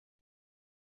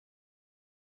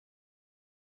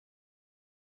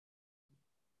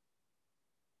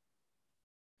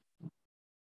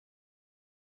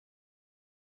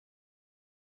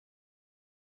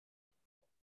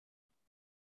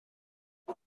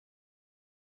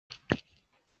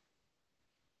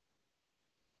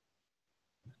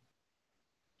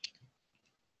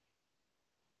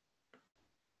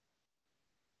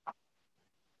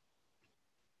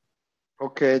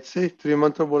Okay, see, 3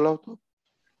 मंत्र बोला तो.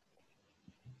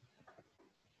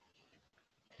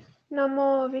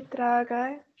 Namo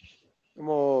Vitragaya.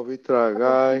 Namo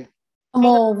Vitragaya.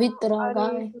 Namo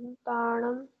Vitragaya.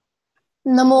 Arihantanam.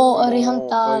 Namo Namo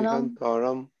Arihantanam.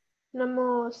 Arihantaram. Namo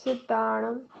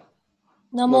Siddhanam.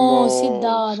 Namo Namo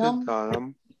Siddhanam. Siddhanam.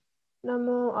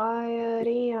 Namo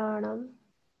Ayariyanam.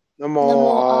 Namo Namo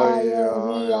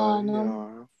Ayariyanam.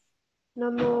 Ayariyanam.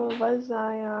 Namo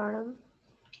Vazayanam.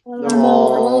 Namo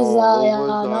Vazayanam.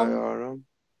 Vazayanam.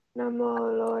 Namo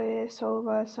Loye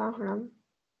Sova Sahanam.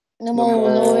 Namo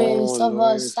Loe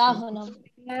Savasahanam.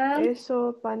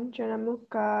 Eso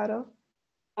Panchanamukara.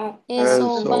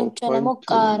 Eso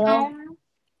Panchanamukara.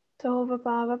 Sova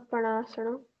Pava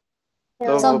Pranasana.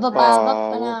 Sabapava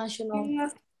Panashano.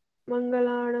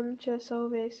 Mangalanam Cha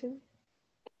Sovesim.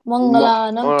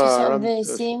 Mangalanam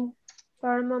Chasavesim.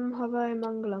 Paramam Havai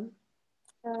Mangalam.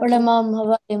 Pranamam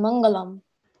Havai Mangalam.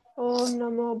 Om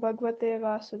Namo Bhagavate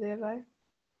Vasudevaya.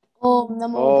 Om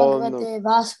Namo Bhagavate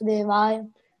Vasudevaya.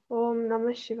 Om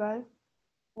Namah Shivaya.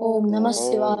 Om Namah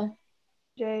Shivaya.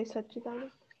 Jai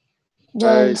Satchidanand.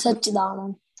 Jai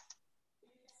Satchidanand.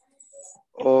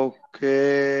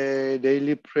 Okay,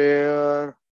 daily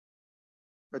prayer.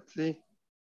 Let's see.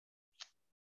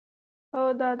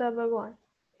 Oh Dada Bhagwan,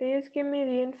 please give me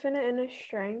the infinite inner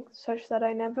strength such that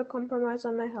I never compromise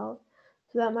on my health,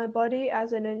 so that my body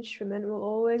as an instrument will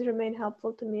always remain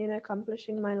helpful to me in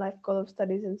accomplishing my life goal of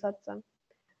studies in Satsang.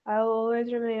 I will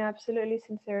always remain absolutely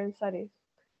sincere in studies.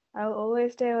 I will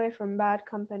always stay away from bad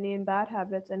company and bad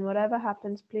habits, and whatever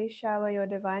happens, please shower your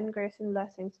divine grace and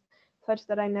blessings such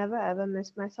that I never ever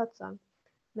miss my Satsang.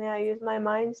 May I use my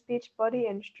mind, speech, body,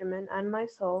 instrument, and my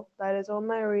soul, that is all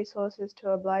my resources, to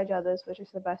oblige others, which is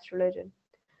the best religion.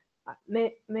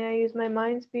 May I use my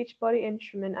mind, speech, body,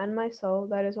 instrument, and my soul,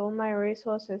 that is all my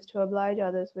resources, to oblige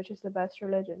others, which is the best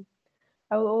religion.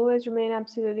 I will always remain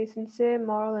absolutely sincere,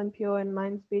 moral, and pure in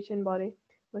mind, speech, and body,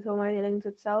 with all my dealings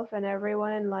with self and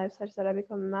everyone in life, such that I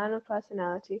become a man of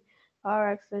personality, power,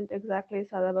 excellent, exactly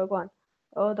Sada Bhagwan.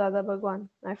 Oh Dada Bhagwan,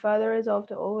 I further resolve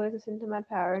to always listen to my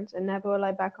parents, and never will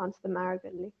I back onto them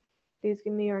arrogantly. Please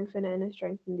give me your infinite inner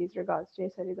strength in these regards. Jai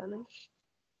Saridanand.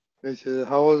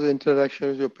 How was the interaction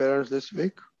with your parents this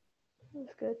week?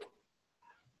 That's good.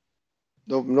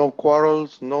 No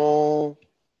quarrels, no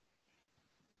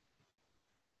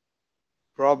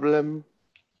problem.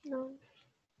 No.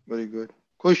 Very good.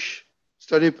 Kush,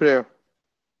 study prayer.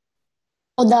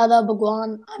 Oh Dada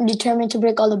Bhagwan, I'm determined to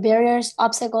break all the barriers,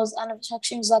 obstacles, and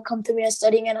obstructions that come to me as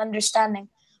studying and understanding.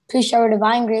 Please shower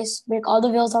divine grace, break all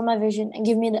the veils of my vision, and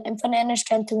give me the infinite inner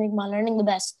strength to make my learning the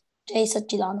best. Jai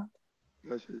Satchidanand.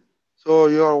 So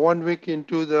you are 1 week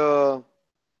into the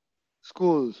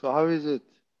school. So how is it?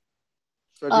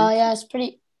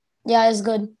 Study? Yeah, it's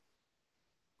good.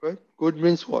 Good? Good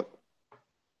means what?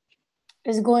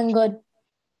 It's going good.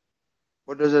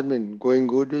 What does that mean? Going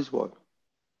good is what?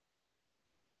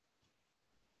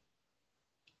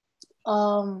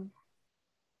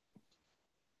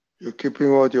 You're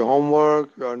keeping out your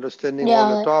homework, you're understanding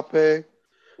all the topic.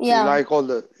 Yeah.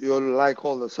 You like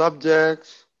all the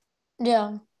subjects.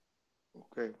 Yeah.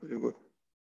 Okay, very good.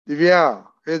 Divya,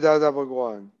 hey Dada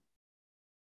Bhagwan.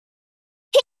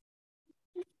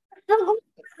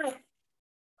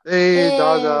 Hey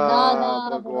Dada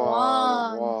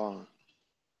Bhagwan.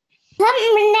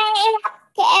 हमने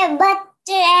आपके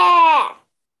बच्चे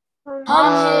हम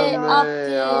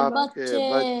हैं आपके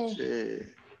बच्चे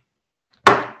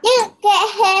दिल के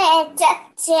हैं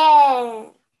सच्चे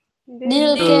दिल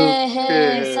के हैं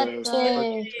सच्चे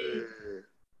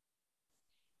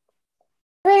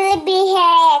फिर भी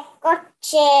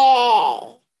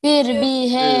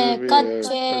है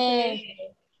कच्चे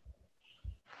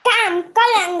काम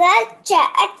करेंगे अच्छे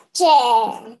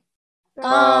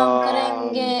काम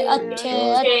करेंगे अच्छे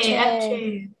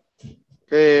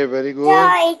Okay, very good.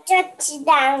 Jai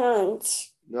Satchidanand.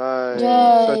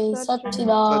 Jai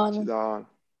Satchidanand.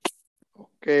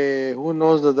 Okay, who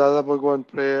knows the Dada Bhagwan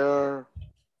prayer?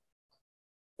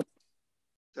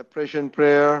 Separation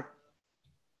prayer.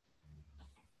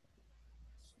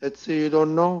 Let's see, you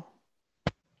don't know?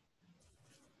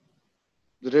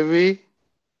 Drivi?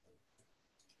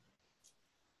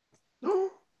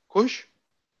 No? Kush?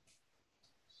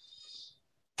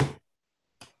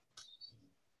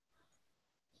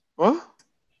 What?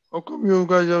 How come you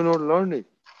guys are not learning?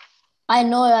 I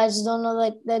know, I just don't know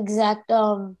like the exact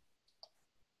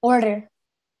order.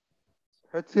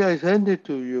 Let's see, I sent it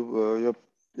to you.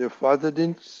 Your father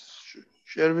didn't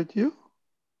share with you?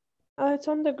 It's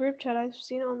on the group chat. I've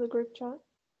seen it on the group chat.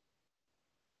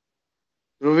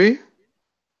 Ruvi?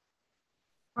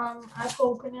 I've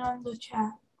opened it on the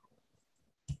chat.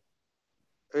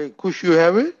 Hey, Kush, you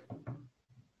have it?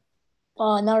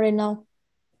 Not right now.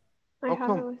 I How have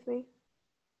it come? with me.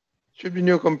 Should be in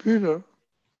your computer.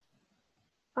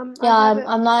 I Yeah, have it.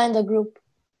 I'm not in the group.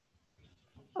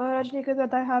 Oh,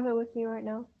 Rajnikant, I have it with me right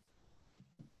now.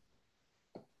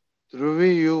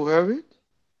 Dhruvi, you have it?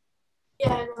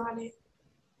 Yeah, I got it.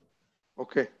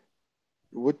 Okay.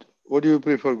 What do you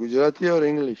prefer, Gujarati or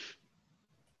English?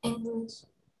 English.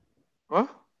 Huh?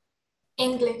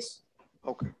 English.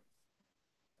 Okay.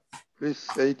 Please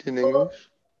say it in Oh, English.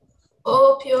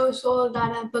 oh pure soul,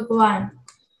 Dada Bhagwan.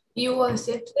 You are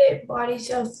separate, body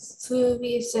self through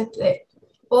be separate.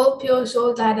 Oh pure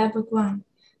soul, Dada Bhagwan.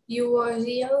 You are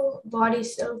real, body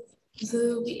self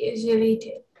through be is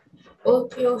related. Oh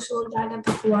pure soul, Dada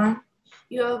Bhagwan.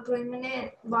 You are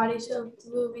permanent, body self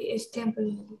through be is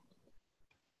temporary.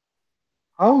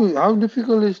 How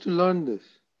difficult is to learn this?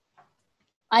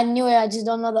 I knew it. I just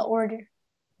don't know the order.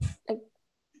 Like,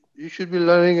 You should be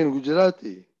learning in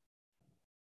Gujarati.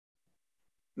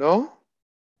 No?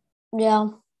 yeah.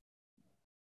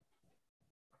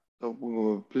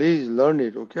 So, please learn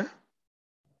it, okay?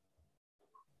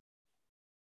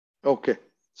 Okay.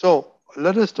 So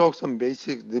let us talk some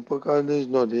basics. Deepakanandji is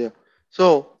not here.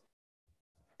 So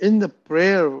in the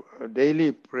prayer,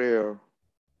 daily prayer,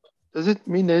 does it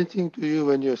mean anything to you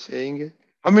when you're saying it?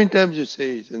 How many times you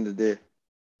say it in the day?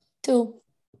 2.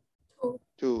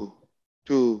 Two.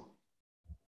 Two.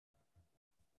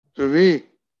 Three.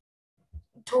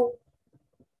 Two.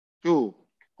 Two.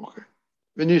 Okay.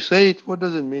 When you say it, what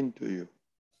does it mean to you?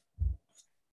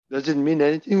 Does it mean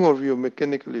anything or you're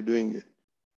mechanically doing it?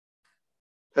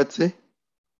 That's it?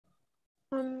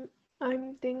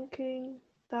 I'm thinking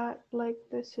that like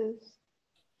this is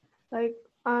like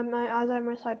as I'm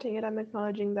reciting it, I'm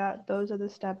acknowledging that those are the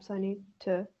steps I need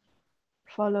to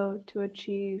follow to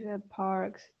achieve a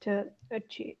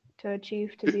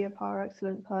to be a power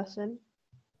excellent person.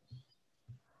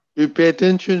 You pay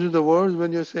attention to the words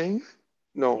when you're saying it?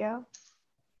 No. Yeah.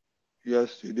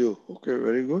 Yes, you do. Okay,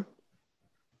 very good.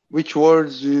 Which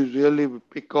words do you really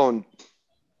pick on?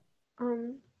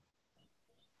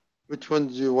 Which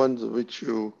ones which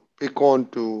you pick on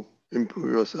to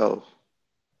improve yourself?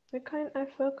 I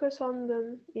focus on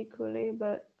them equally,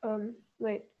 but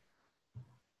wait.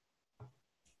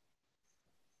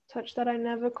 Such that I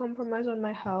never compromise on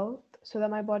my health, so that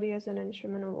my body as an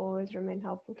instrument will always remain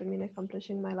helpful to me in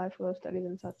accomplishing my life goal of studies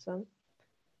in Satsang.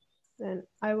 Then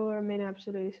I will remain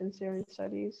absolutely sincere in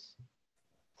studies.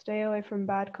 Stay away from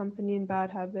bad company and bad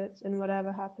habits, and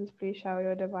whatever happens, please shower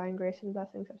your divine grace and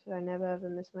blessings such that I never ever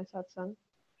miss my Satsang.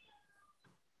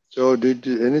 So did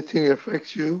anything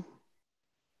affect you?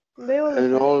 They will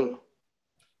And affect all me.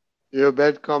 your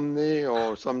bad company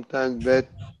or sometimes bad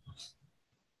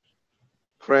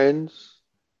friends?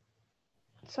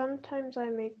 Sometimes I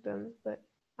make them, but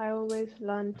I always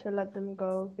learn to let them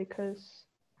go because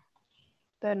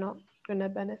they're not gonna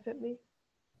benefit me.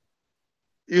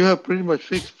 You have pretty much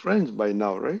fixed friends by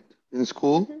now, right? In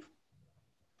school? Mm-hmm.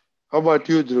 How about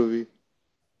you, Dhruvi?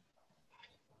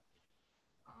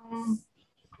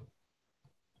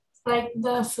 Like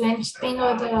the French thing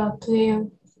or the prayer?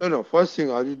 No. First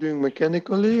thing, are you doing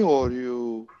mechanically or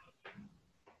you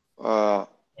Yeah,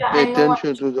 pay I know.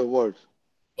 attention to the words?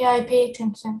 Yeah, I pay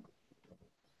attention.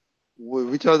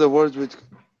 Which are the words which,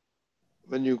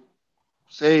 when you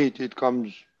say it, it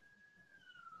comes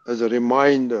as a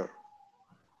reminder?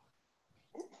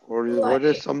 Or what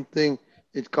is Like, something,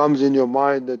 it comes in your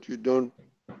mind that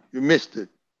you missed it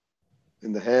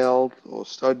in the health or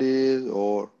studies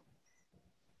or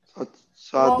most,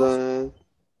 sadhana?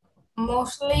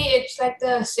 mostly it's like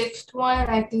the sixth one,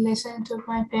 like listen to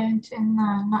my parents and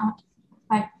not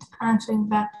like answering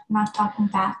back, not talking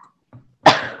back.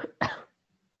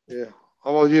 Yeah.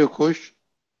 How about you, Kush?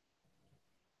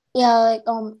 Yeah, like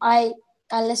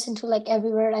I listen to like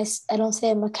every word. I don't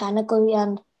say it mechanically,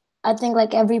 and I think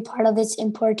like every part of it's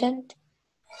important.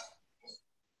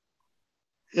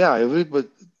 Yeah, but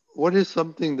what is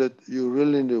something that you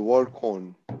really need to work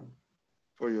on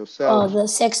for yourself? The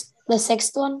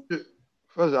sixth one.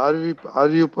 First, are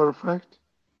you perfect?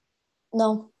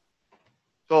 No,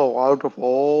 So out of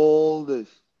all this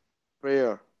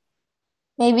prayer,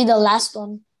 maybe the last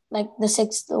one, like the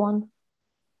sixth one.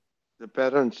 the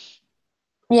parents,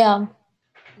 Yeah,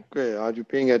 okay, are you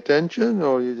paying attention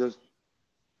or you just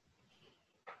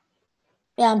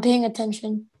yeah, I'm paying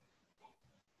attention.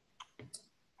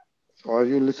 so are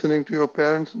you listening to your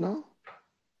parents now?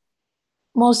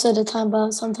 Most of the time,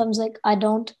 but sometimes like I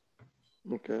don't.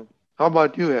 Okay. How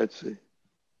about you, Etsy?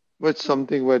 What's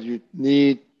something where you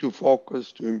need to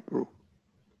focus to improve?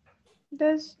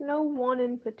 There's no one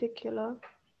in particular.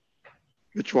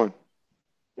 Which one?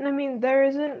 I mean, there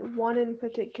isn't one in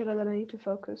particular that I need to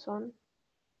focus on.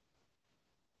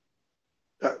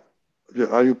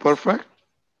 Are you perfect?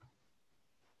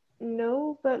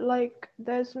 No, but like,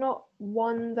 there's not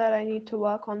one that I need to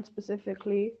work on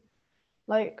specifically.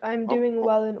 Like, I'm Oh, doing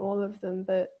well in all of them,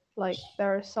 but like,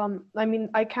 there are some. I mean,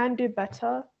 I can do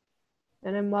better,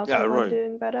 and I'm yeah, working on right.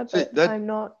 doing better, See, but I'm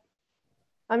not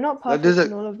that is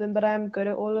perfect in all of them, but I'm good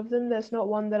at all of them. There's not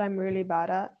one that I'm really bad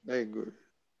at. very good.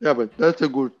 Yeah, but that's a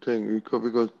good thing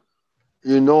because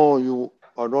you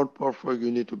are not perfect.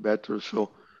 You need to better. So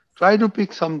try to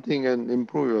pick something and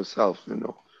improve yourself.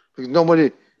 Because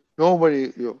nobody,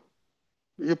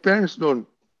 your parents don't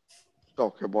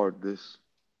talk about this,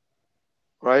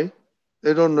 right?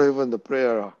 They don't know even the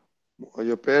prayer. Or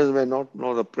your parents may not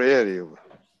know the prayer even,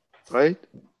 right?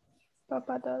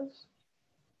 Papa does.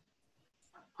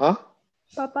 Huh?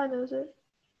 Papa knows it.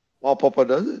 Oh, Papa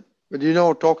does it, but you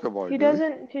never talk about He it, do we?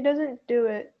 doesn't. He doesn't do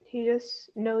it. He just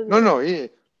knows No, it. no.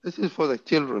 This is for the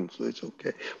children, so it's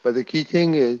okay. But the key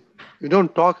thing is you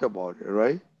don't talk about it,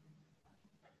 right?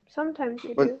 Sometimes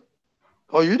we When do.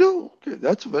 Oh, you do? Okay,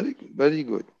 that's very, very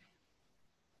good.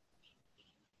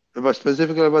 But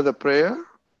specifically about the prayer?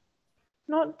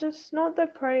 Not the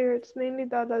prayer. It's mainly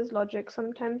Dada's logic.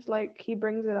 Sometimes, like, he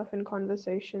brings it up in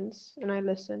conversations, and I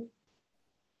listen.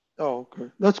 Oh, okay.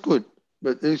 That's good.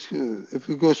 But if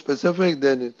you go specific,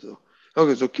 then it's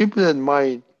okay. So keep it in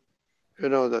mind,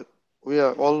 that we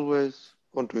are always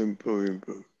want to improve.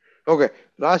 Okay.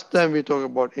 Last time we talked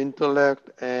about intellect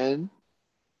and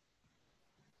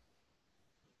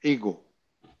ego.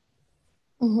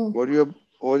 Mm-hmm.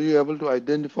 Were you able to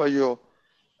identify your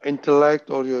intellect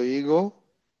or your ego?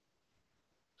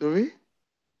 Do we?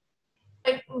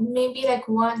 Like maybe like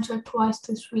once or twice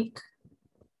this week.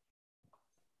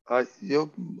 I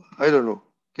don't know.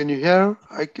 Can you hear?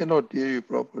 I cannot hear you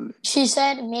properly. She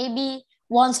said maybe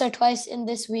once or twice in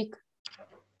this week.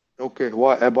 Okay.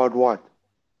 What about what?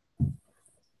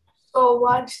 So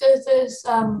once there's this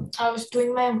I was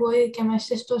doing my work and my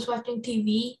sister was watching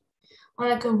TV on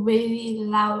like a really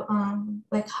loud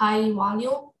like high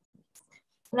volume.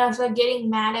 And I was like getting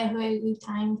mad at her every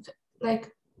time.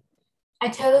 Like I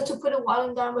tell her to put the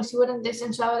volume down, but she wouldn't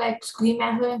listen, so I would like scream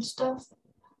at her and stuff.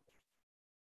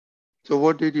 So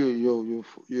what did you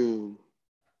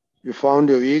found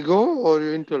your ego or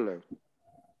your intellect?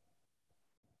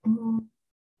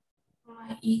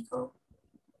 My ego.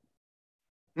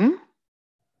 Hmm?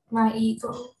 My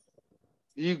ego.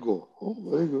 Ego. Oh,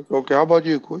 very good. Okay. How about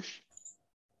you, Kush?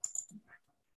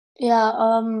 Yeah.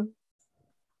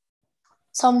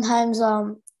 Sometimes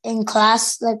in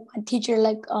class, like my teacher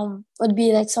would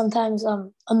be like sometimes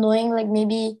annoying, like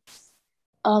maybe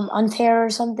unfair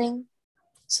or something.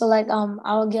 So like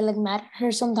I would get like mad at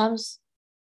her sometimes.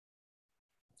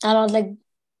 And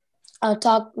I'll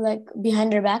talk like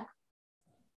behind her back.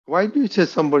 Why do you say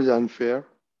somebody's unfair?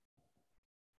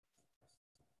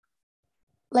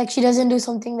 Like she doesn't do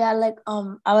something that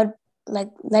I would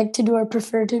like to do or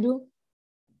prefer to do.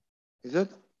 Is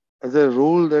there a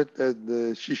rule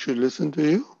that she should listen to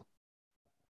you?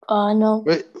 No,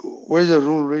 Where's the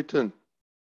rule written?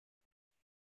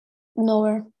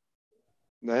 nowhere.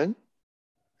 Then,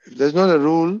 if there's not a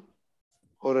rule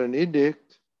or an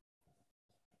edict,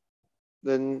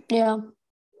 then Yeah.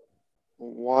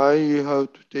 why you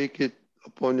have to take it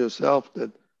upon yourself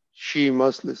that she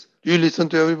must listen? Do you listen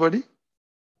to everybody?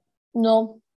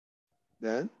 No.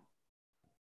 Then,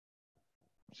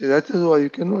 see, that is why you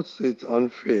cannot say it's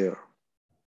unfair.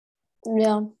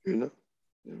 Yeah.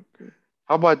 Okay.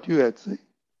 How about you, Etsy?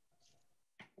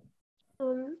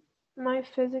 My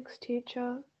physics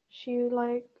teacher, she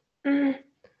like,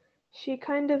 she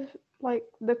kind of like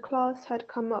the class had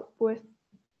come up with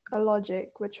a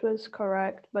logic which was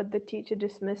correct, but the teacher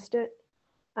dismissed it,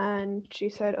 and she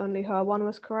said only her one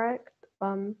was correct.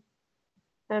 And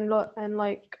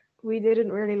like we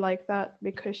didn't really like that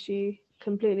because she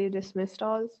completely dismissed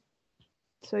ours.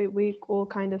 So we all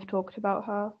kind of talked about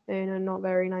her in a not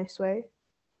very nice way.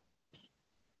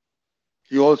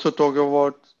 You also talk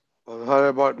about her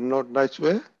about not nice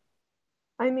way?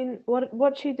 I mean,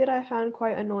 what she did I found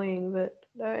quite annoying, but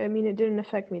I mean, it didn't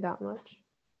affect me that much.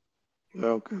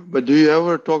 Okay. But do you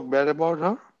ever talk bad about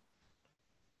her?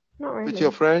 Not With your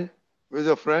really. friend? With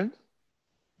your friend?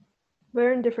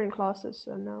 We're in different classes,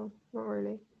 so no, not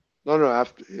really. No,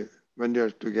 after when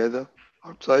you're together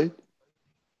outside?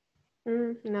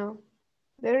 No.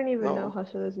 They don't even know No. her,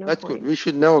 so there's no That's good. point. We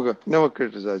should never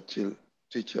criticize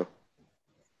teacher,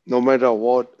 no matter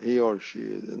what he or she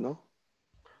is.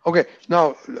 Okay,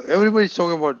 now everybody's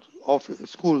talking about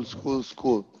office,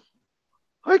 school.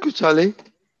 Hi, Kuchali.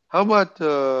 How about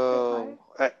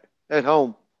Hi. at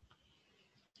home?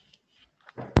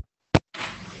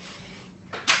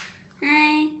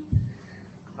 Hi.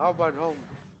 How about home?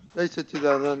 Jai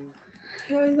Sachidanand.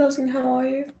 I was asking, how are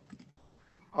you?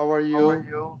 How are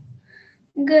you?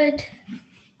 Good.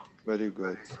 Very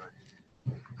good.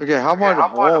 Okay, how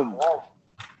about home?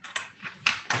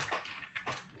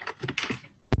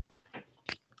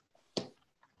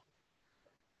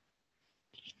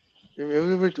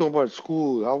 Everybody talk about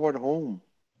school. How about home?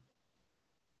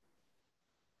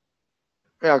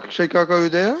 Hey, Akshay Kaka, you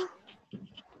there?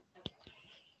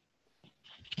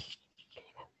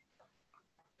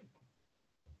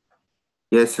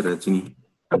 Yes, Rajni.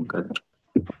 Uncle.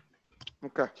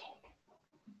 Okay.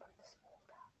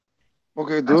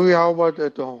 Okay, Dhruvi, how about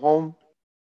at home?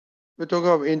 We're talking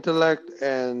about intellect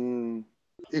and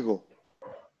ego.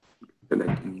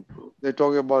 They're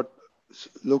talking about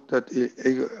looked at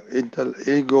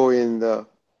ego in the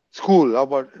school. How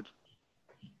about it?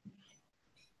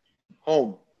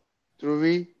 Home?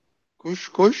 Dhruvi,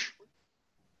 Kush?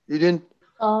 You didn't?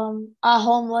 At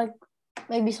home, like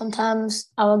maybe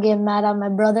sometimes I will get mad at my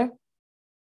brother.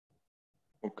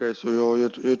 Okay, so you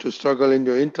have to struggle in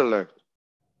your intellect.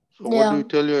 So what do Yeah. you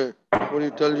tell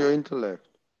your intellect?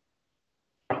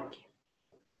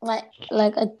 My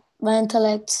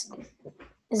intellect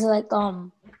is like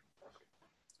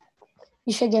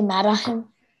you should get mad at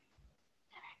him.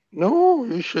 No,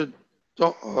 you should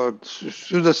do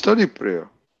the study prayer.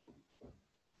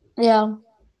 Yeah,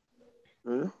 You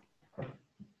know?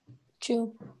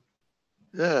 true.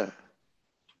 Yeah.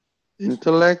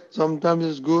 Intellect sometimes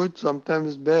is good, sometimes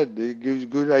is bad. It gives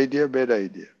good idea, bad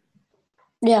idea.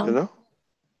 Yeah. You know?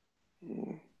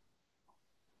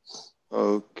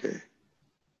 Okay.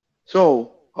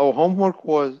 So our homework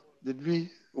was,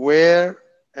 where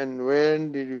and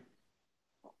when did you,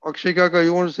 Akshay Kaka,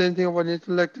 you want to say anything about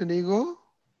intellect and ego?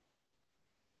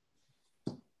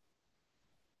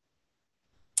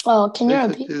 Oh, can you Jai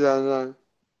repeat? Satchidanand.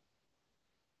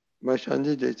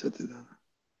 Mashanji Jai Satchidanand.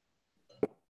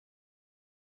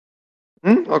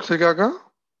 Akshay Kaka?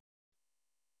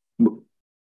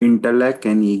 Intellect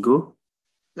and ego.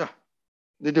 Yeah.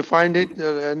 Did you find it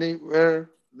anywhere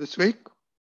this week?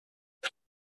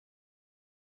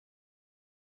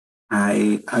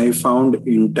 I found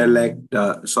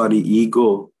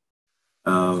ego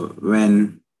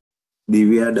when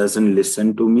Divya doesn't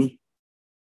listen to me.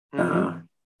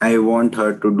 I want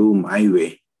her to do my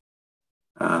way.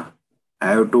 I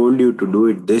have told you to do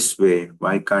it this way.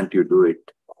 Why can't you do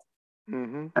it?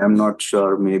 I'm not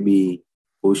sure. Maybe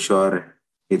Ush or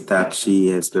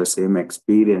Hitakshi has the same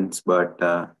experience, but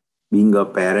being a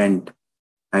parent,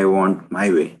 I want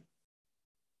my way.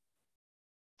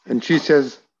 And she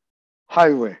says,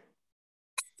 highway.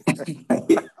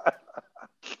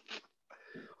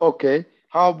 Okay.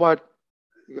 How about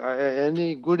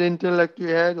any good intellect you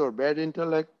had or bad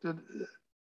intellect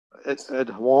at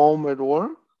home, at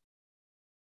work?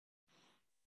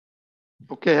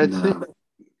 Okay, Hetsi. No.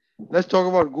 Let's talk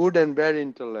about good and bad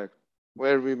intellect.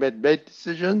 Where we made bad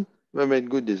decision, we made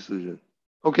good decision.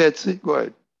 Okay, Hetsi, go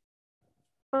ahead.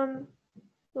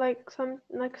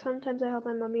 Sometimes I help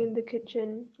my mommy in the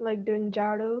kitchen, like doing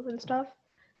jaro and stuff.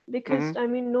 Because I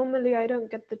mean, normally I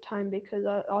don't get the time because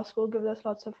our school gives us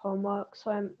lots of homework, so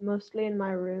I'm mostly in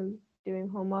my room doing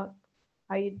homework.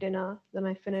 I eat dinner, then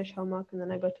I finish homework, and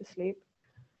then I go to sleep.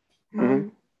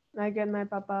 I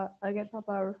get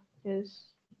Papa his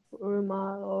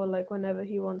Ruma, or like whenever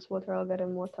he wants water, I'll get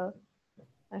him water.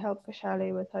 I help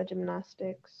Kashali with her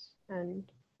gymnastics, and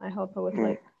I help her with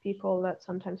like people that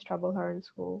sometimes trouble her in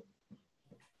school.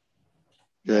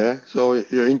 Yeah, so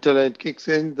your intellect kicks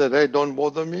in that, hey, don't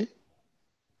bother me?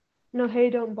 No, hey,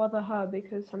 don't bother her,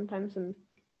 because sometimes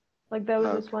like there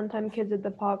was this one time kids at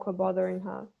the park were bothering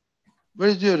her.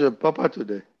 Where's your papa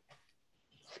today?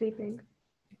 Sleeping.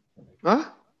 Huh?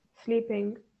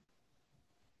 Sleeping.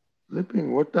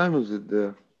 Sleeping? What time is it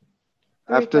there?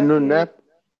 3:38. Afternoon nap?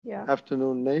 Yeah.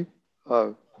 Afternoon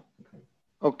nap?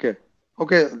 Okay.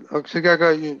 Okay, Akshay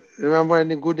Kaka, you remember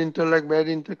any good intellect, bad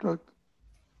intellect?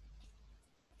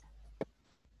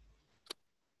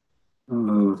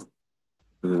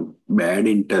 Bad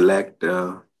intellect,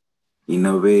 in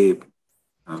a way,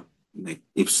 like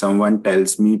if someone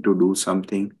tells me to do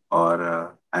something,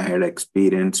 or I had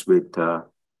experience with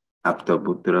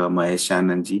Aptaputra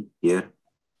Deepakanandji here.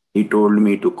 He told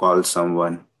me to call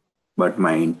someone, but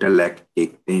my intellect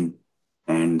kicked in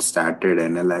and started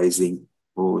analyzing.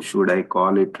 Oh, should I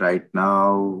call it right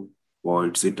now? Or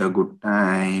is it a good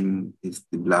time? Is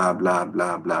the blah blah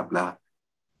blah blah blah.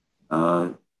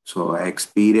 So I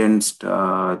experienced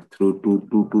through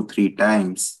two to three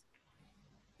times.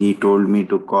 He told me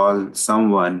to call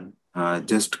someone,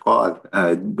 just call.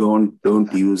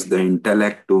 Don't use the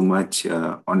intellect too much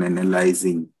on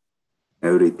analyzing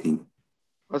everything.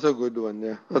 That's a good one.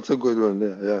 Yeah, that's a good one.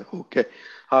 Yeah. Okay.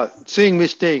 Seeing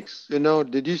mistakes.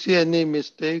 Did you see any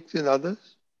mistakes in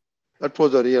others? That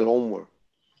was a real homework.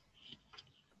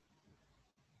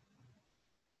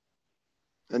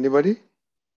 Anybody?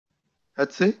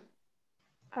 Let's see.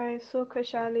 I saw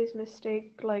Kashali's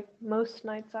mistake like most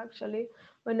nights actually.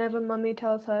 Whenever mummy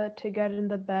tells her to get in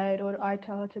the bed or I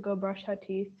tell her to go brush her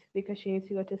teeth because she needs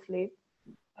to go to sleep,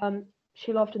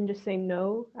 she'll often just say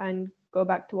no and go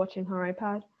back to watching her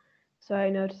iPad. So I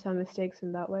noticed her mistakes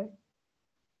in that way.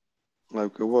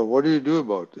 Okay. Well, what do you do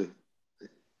about it?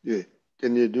 Yeah.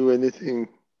 Can you do anything?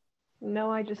 No,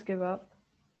 I just give up.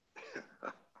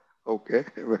 Okay.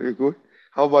 Very good.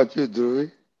 How about you,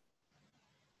 Dhruvi?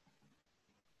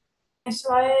 I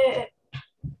saw it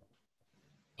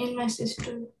in my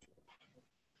sister.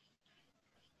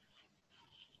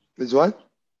 Is what?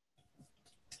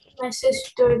 My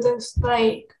sister just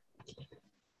like,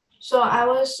 so I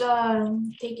was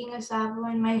taking a shower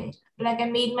and I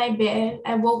made my bed.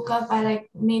 I woke up, I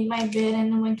made my bed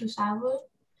and I went to shower.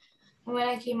 And when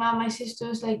I came out, my sister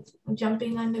was like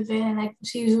jumping on the bed and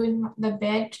she was doing the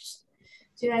bed.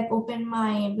 She opened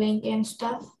my blanket and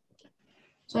stuff.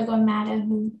 So I got mad at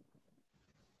her.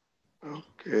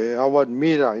 Okay. How about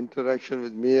Meera? Interaction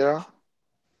with Meera?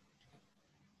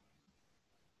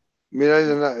 Meera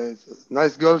is a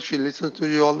nice girl. She listens to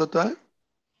you all the time.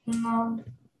 No.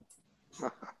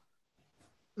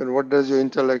 Then what does your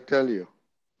intellect tell you?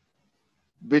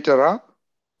 Beat her up?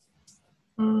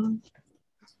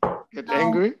 Get No.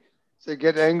 angry? Say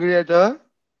get angry at her?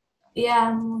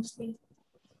 Yeah, mostly.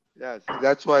 Yeah, see,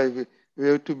 that's why we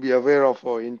have to be aware of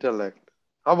our intellect.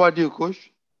 How about you, Kush?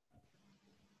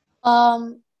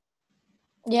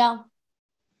 Yeah,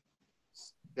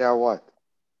 Yeah, what?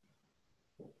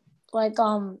 like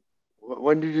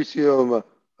When did you see your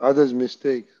others'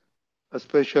 mistakes?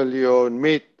 Especially your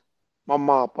mate,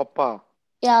 mama, papa.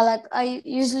 yeah, like I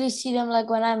usually see them like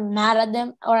when I'm mad at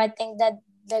them or I think that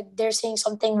they're saying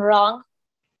something wrong.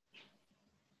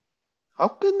 How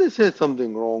can they say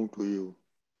something wrong to you?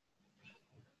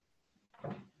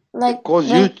 Like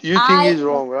Because you think he's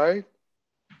wrong, right?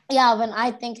 Yeah, when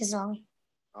I think it's wrong.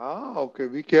 Okay.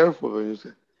 Be careful when you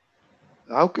say.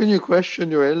 How can you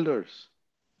question your elders?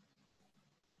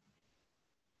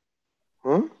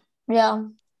 Huh? Yeah.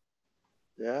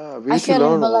 Yeah, we I need to shouldn't,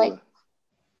 learn but all like, that.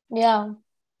 yeah.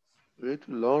 We need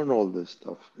to learn all this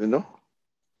stuff, you know?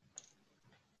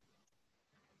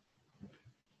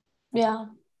 Yeah.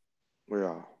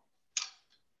 Yeah.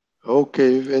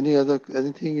 Okay.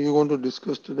 Anything you want to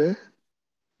discuss today?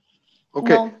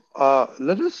 Okay. No.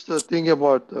 Let us think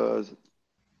about,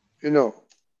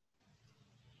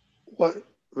 what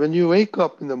when you wake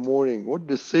up in the morning, what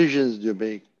decisions do you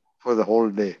make for the whole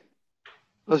day?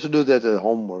 Let's do that as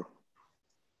homework.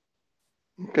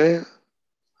 Okay.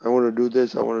 I want to do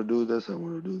this. I want to do this. I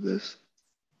want to do this.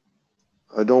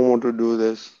 I don't want to do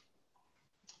this.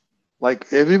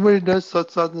 Like everybody does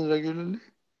satsang regularly.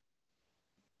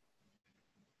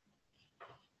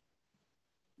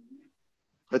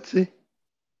 Let's see.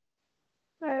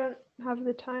 I don't have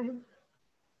the time.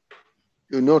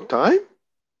 You know time?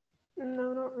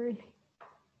 No, not really.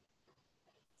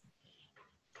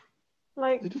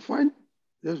 Like You have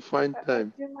to find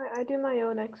time. I do my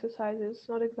own exercises,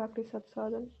 not exactly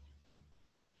satsang.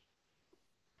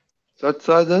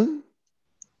 Satsang?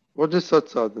 What is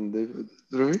satsang,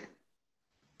 Dhruvi?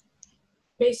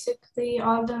 Basically,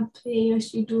 all the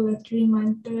prayers you do, like 3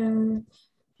 mantra,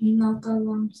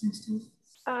 nakalams and stuff.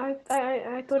 I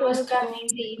thought it was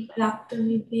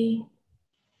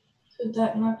So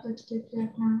that not like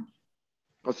right now.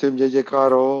 Asim Jai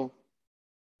Jaikaro.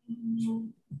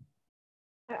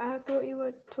 I thought you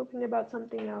were talking about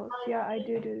something else. Yeah, I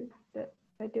do that.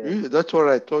 I do it. That's what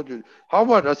I told you. How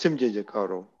about Asim Jai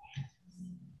Jaikaro?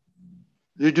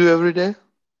 You do every day?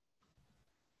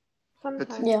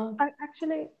 Sometimes. Yeah.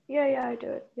 Actually, yeah, I do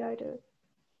it. Yeah, I do it.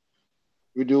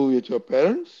 You do with your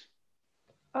parents?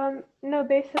 No,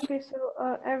 basically,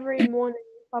 so every morning,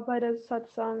 Papa does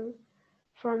satsang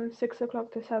from 6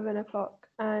 o'clock to 7 o'clock,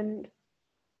 and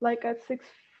like at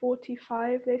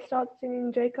 6:45 they start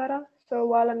singing Jaikara. So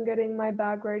while I'm getting my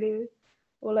bag ready,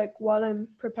 or like while I'm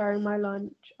preparing my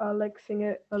lunch, I'll like sing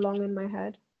it along in my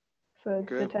head for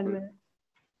the 10 minutes.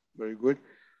 Very good.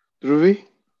 Dhruvi?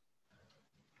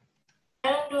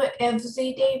 I don't do it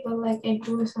every day, but like I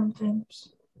do it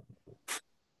sometimes.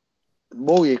 You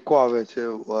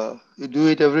do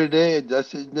it every day,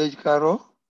 just Jaikaro?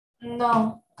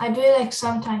 No, I do it like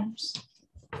sometimes.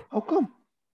 How come?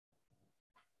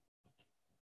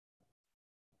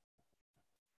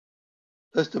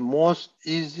 That's the most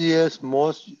easiest,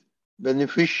 most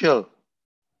beneficial.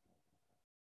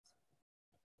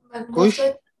 But Kush, most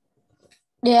of,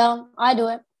 Yeah, I do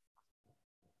it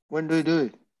when do you do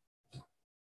it?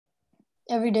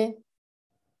 every day.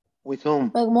 With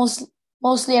whom? Like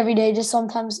mostly every day. Just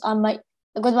sometimes I might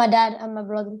like with my dad and my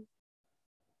brother.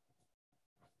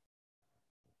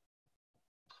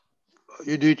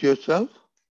 You do it yourself?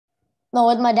 No,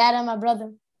 with my dad and my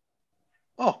brother.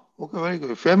 Oh, okay, very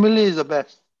good. Family is the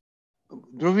best.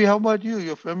 Dhruvi, how about you?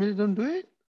 Your family don't do it?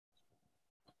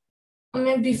 I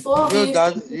mean, before we You're used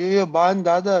Dada, to, you're your Ba and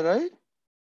Dada, right?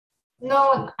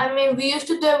 no, I mean, we used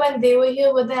to do it when they were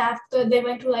here, but then after they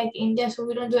went to like India, so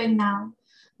we don't do it now.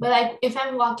 But like if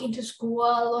I'm walking to school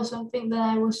or something, then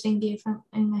I will sing it from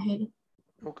in my head.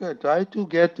 Okay, try to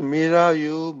get Meera,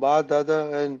 you, Ba, Dada,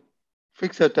 and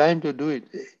fix a time to do it.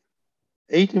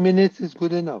 8 minutes is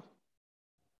good enough.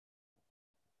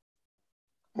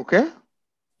 Okay?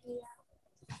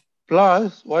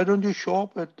 Plus, why don't you show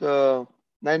up at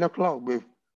 9 o'clock with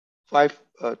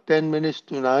 10 minutes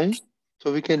to 9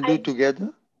 so we can do it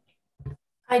together?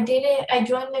 I did it. I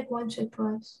joined like once or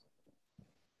twice.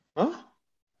 Huh?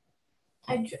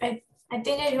 I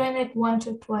think I joined like once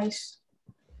or twice.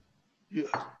 You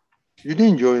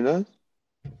didn't join us.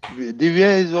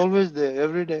 Divya is always there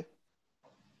every day.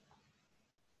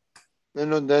 You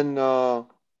know, then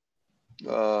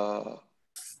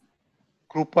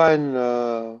Krupa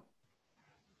and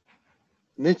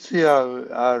Nitsya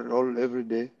are all every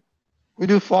day. We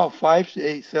do 5,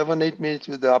 8, 7, 8 minutes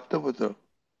with the Aptaputra.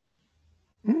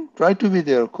 Try to be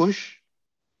there, Kush.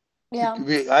 Yeah.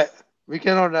 We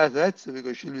cannot ask that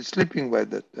because she'll be sleeping by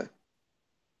that time.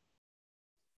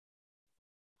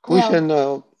 Kush Yeah. and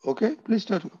okay, please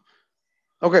start.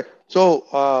 Okay,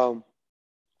 so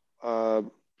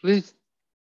please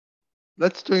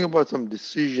let's think about some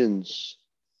decisions.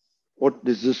 What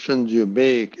decisions you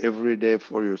make every day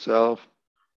for yourself?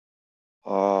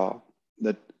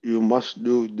 That you must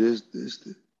do this.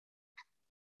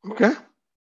 Okay,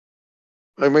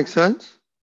 that makes sense.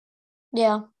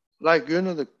 Yeah. Like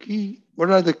the key.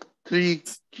 What are the 3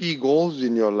 key goals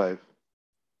in your life?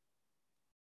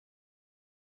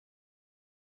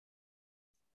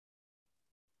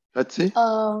 Let's see.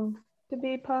 To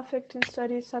be perfect in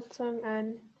study, satsang,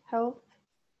 and health.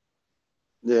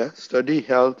 Yeah, study,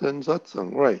 health, and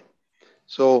satsang. Right.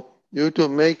 So you have to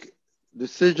make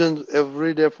decisions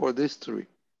every day for these 3.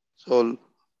 So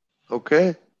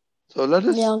okay. So let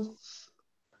us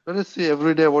see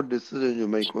every day what decision you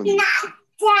make on this.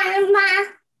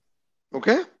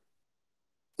 Okay.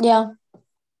 Yeah.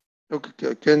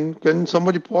 Okay. Can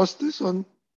somebody post this on?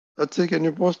 Let's say, can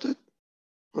you post it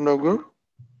on our group?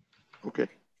 Okay.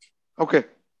 Okay.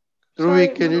 Sorry,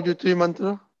 Dhruvi, can you do 3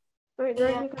 mantra? Wait,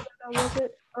 Yeah. was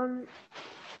it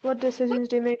what decisions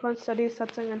do you make on study,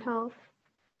 satsang, and health?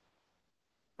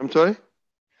 I'm sorry.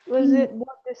 Was it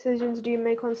what decisions do you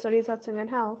make on study, satsang, and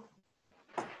health?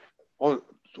 All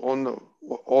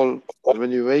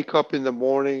when you wake up in the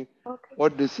morning, Okay.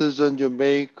 what decision you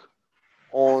make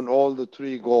on all the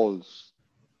 3 goals?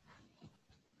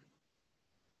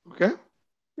 Okay.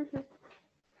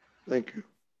 Thank you.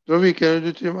 Dhruvi, can you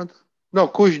do 3 mantra? No,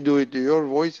 Kush, do it. Your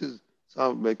voice is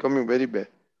becoming very bad.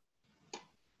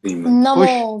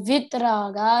 Namo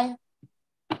Vitragaya.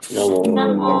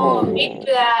 Namo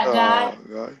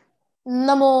Vitragaya.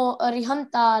 Namo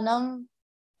Arihantanam.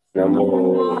 Namo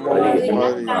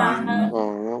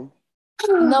Arihantanam.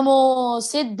 Namo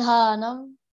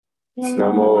Siddhanam.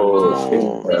 Namo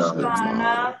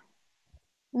Siddhanam.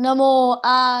 Namo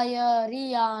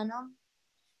Ayariyanam.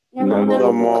 Namo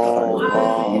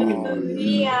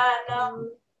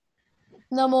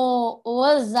Namo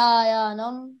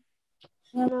Vajjayanam.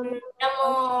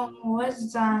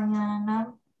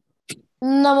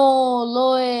 Namo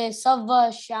Loe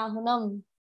Savashahanam.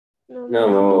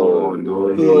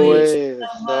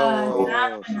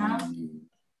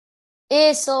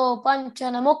 Eso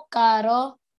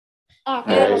Panchanamukkaro.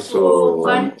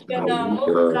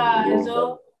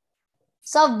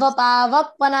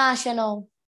 Savvapavakpanashano.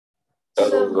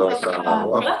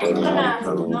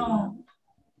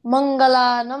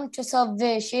 Mangalanam cha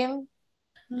Savveshim.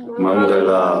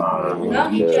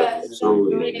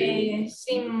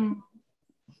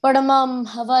 Padamam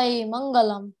Havai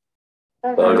Mangalam.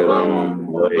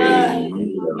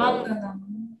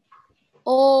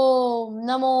 Om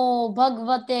Namo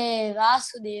Bhagavate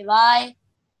Vasudevaya.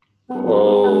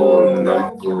 Om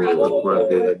Namo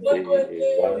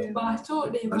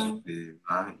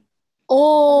Vasudevaya.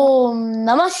 Om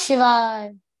Namah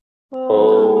Shivaya.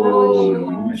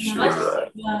 Om Namah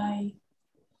Shivaya.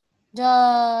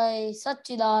 Jai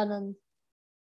Satchidanand.